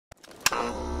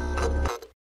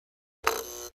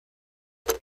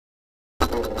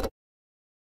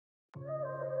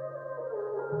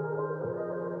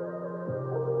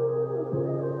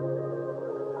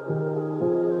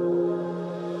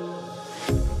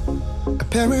A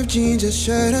pair of jeans, a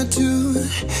shirt or two.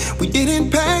 We didn't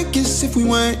pack as if we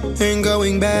weren't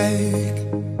going back.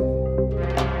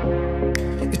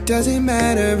 It doesn't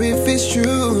matter if it's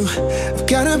true. I've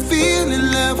got a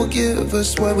feeling love will give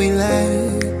us what we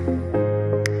lack.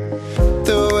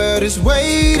 The world is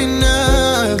waiting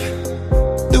up.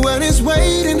 The world is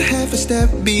waiting half a step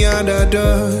beyond our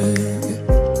door.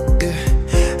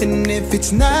 Yeah. And if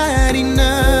it's not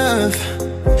enough,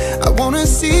 I wanna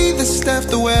see the stuff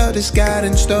the world has got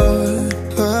in store.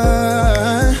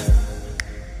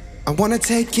 I wanna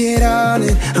take it all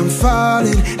in, I'm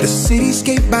falling. The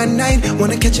cityscape by night,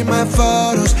 wanna catch in my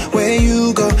photos. Where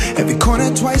you go, every corner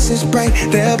twice as bright.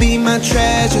 They'll be my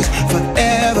treasures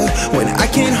forever. When I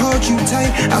can't hold you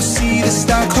tight, I'll see the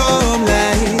Stockholm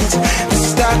lights. The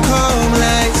Stockholm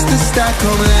lights, the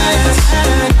Stockholm lights.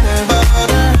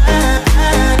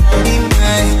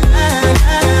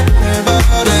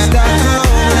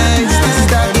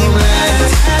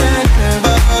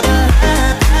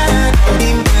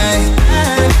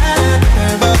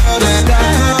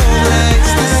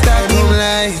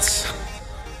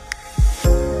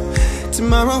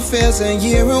 Tomorrow feels a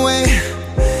year away,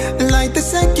 like the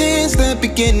seconds, the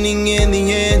beginning and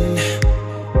the end.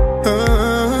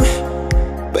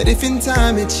 But if in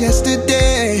time it's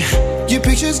yesterday, your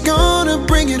picture's gonna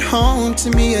bring it home to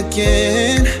me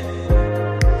again.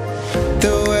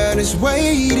 The world is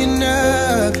waiting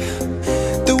up.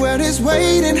 The world is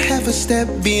waiting half a step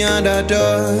beyond our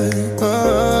door.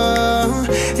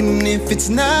 And if it's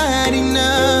not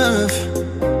enough,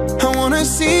 I wanna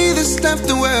see the stuff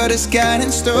the world has got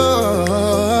in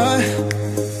store.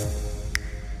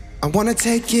 I wanna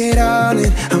take it all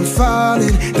in, I'm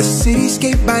falling. The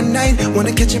cityscape by night,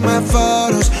 wanna catch in my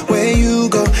photos. Where you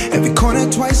go, every corner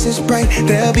twice as bright.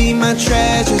 They'll be my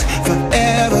treasures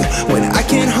forever. When I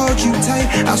can't hold you tight,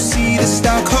 I'll see the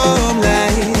Stockholm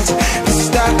lights. The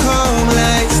Stockholm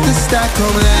lights, the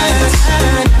Stockholm lights.